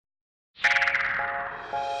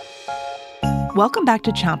Welcome back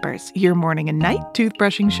to Chompers, your morning and night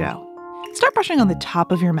toothbrushing show. Start brushing on the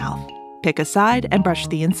top of your mouth. Pick a side and brush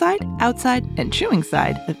the inside, outside, and chewing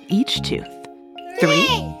side of each tooth.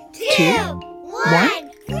 3, 2,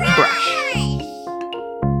 1, brush.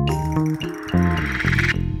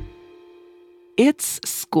 It's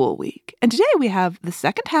school week, and today we have the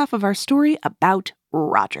second half of our story about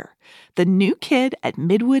Roger, the new kid at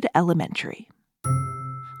Midwood Elementary.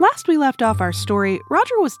 Last we left off our story,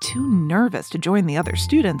 Roger was too nervous to join the other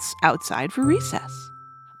students outside for recess.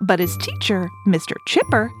 But his teacher, Mr.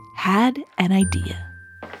 Chipper, had an idea.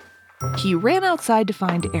 He ran outside to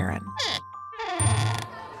find Erin.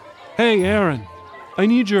 Hey, Erin, I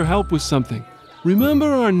need your help with something. Remember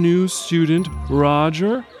our new student,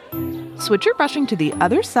 Roger? Switch your brushing to the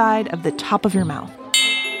other side of the top of your mouth.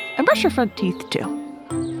 And brush your front teeth, too.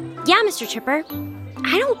 Yeah, Mr. Chipper.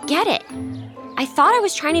 I don't get it. I thought I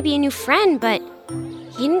was trying to be a new friend, but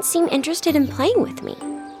he didn't seem interested in playing with me.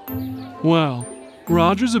 Well,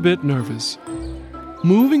 Roger's a bit nervous.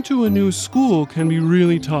 Moving to a new school can be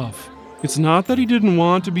really tough. It's not that he didn't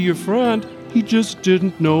want to be your friend, he just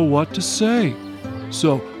didn't know what to say.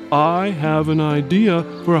 So I have an idea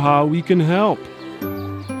for how we can help.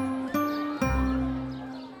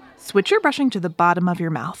 Switch your brushing to the bottom of your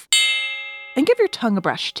mouth. And give your tongue a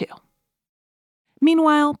brush, too.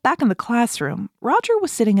 Meanwhile, back in the classroom, Roger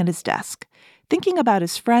was sitting at his desk, thinking about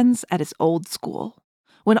his friends at his old school,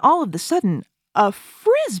 when all of a sudden, a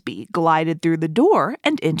frisbee glided through the door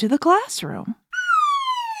and into the classroom.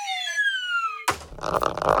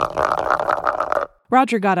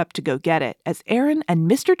 Roger got up to go get it as Erin and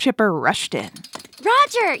Mr. Chipper rushed in.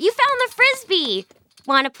 Roger, you found the frisbee!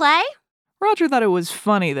 Want to play? Roger thought it was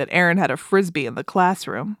funny that Erin had a frisbee in the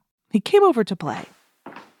classroom. He came over to play.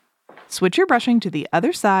 Switch your brushing to the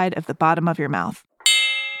other side of the bottom of your mouth.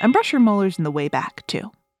 And brush your molars in the way back,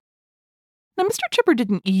 too. Now, Mr. Chipper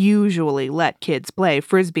didn't usually let kids play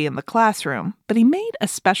frisbee in the classroom, but he made a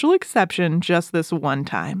special exception just this one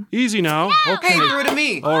time. Easy now. No. Okay. Hey, threw it to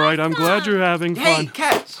me. All right, I'm glad you're having Hey, fun.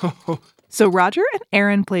 catch. So Roger and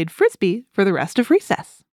Erin played frisbee for the rest of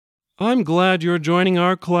recess. I'm glad you're joining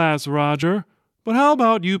our class, Roger. But how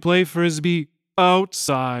about you play frisbee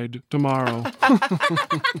outside tomorrow?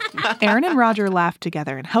 Erin and Roger laughed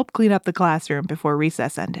together and helped clean up the classroom before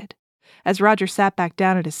recess ended. As Roger sat back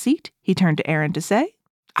down at his seat, he turned to Erin to say,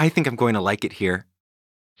 I think I'm going to like it here.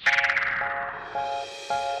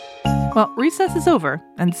 well, recess is over,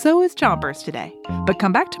 and so is Chompers today. But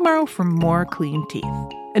come back tomorrow for more clean teeth.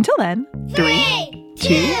 Until then, 3,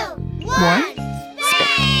 2, 1,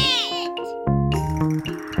 spit.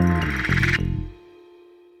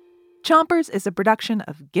 Chompers is a production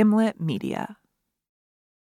of Gimlet Media.